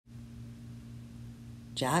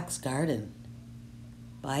Jack's Garden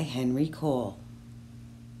by Henry Cole.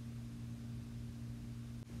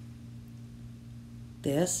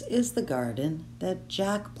 This is the garden that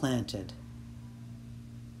Jack planted.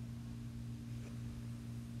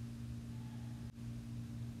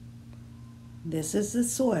 This is the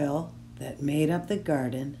soil that made up the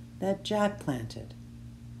garden that Jack planted.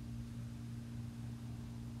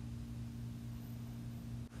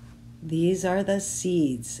 These are the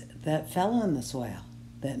seeds that fell on the soil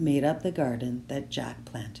that made up the garden that Jack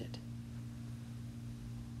planted.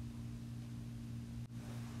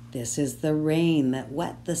 This is the rain that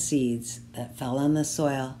wet the seeds that fell on the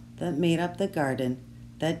soil that made up the garden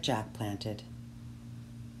that Jack planted.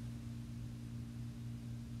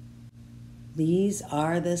 These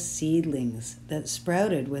are the seedlings that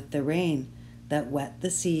sprouted with the rain that wet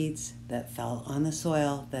the seeds that fell on the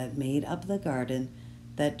soil that made up the garden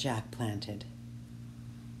that Jack planted.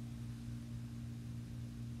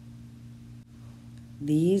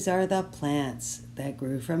 These are the plants that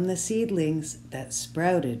grew from the seedlings that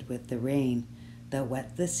sprouted with the rain that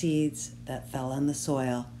wet the seeds that fell on the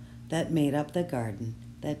soil that made up the garden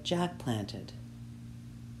that Jack planted.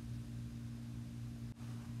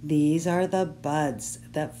 These are the buds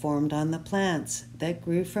that formed on the plants that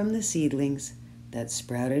grew from the seedlings that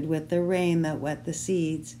sprouted with the rain that wet the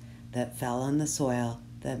seeds that fell on the soil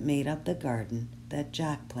that made up the garden that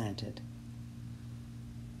Jack planted.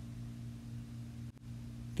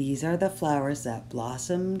 These are the flowers that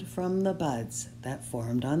blossomed from the buds that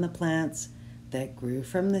formed on the plants that grew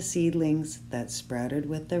from the seedlings that sprouted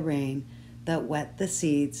with the rain that wet the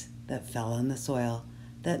seeds that fell on the soil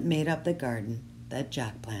that made up the garden that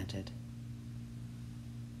Jack planted.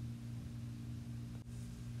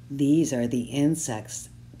 These are the insects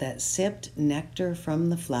that sipped nectar from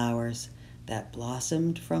the flowers that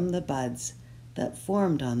blossomed from the buds that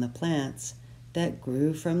formed on the plants that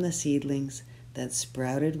grew from the seedlings that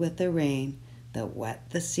sprouted with the rain that wet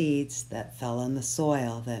the seeds that fell on the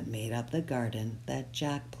soil that made up the garden that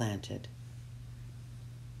Jack planted.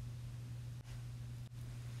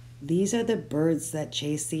 These are the birds that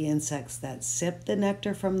chase the insects that sip the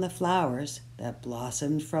nectar from the flowers that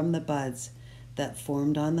blossomed from the buds that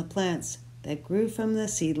formed on the plants that grew from the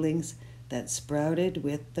seedlings that sprouted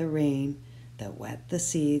with the rain that wet the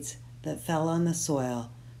seeds that fell on the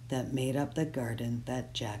soil that made up the garden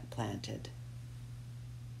that Jack planted.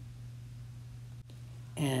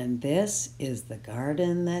 And this is the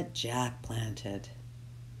garden that Jack planted.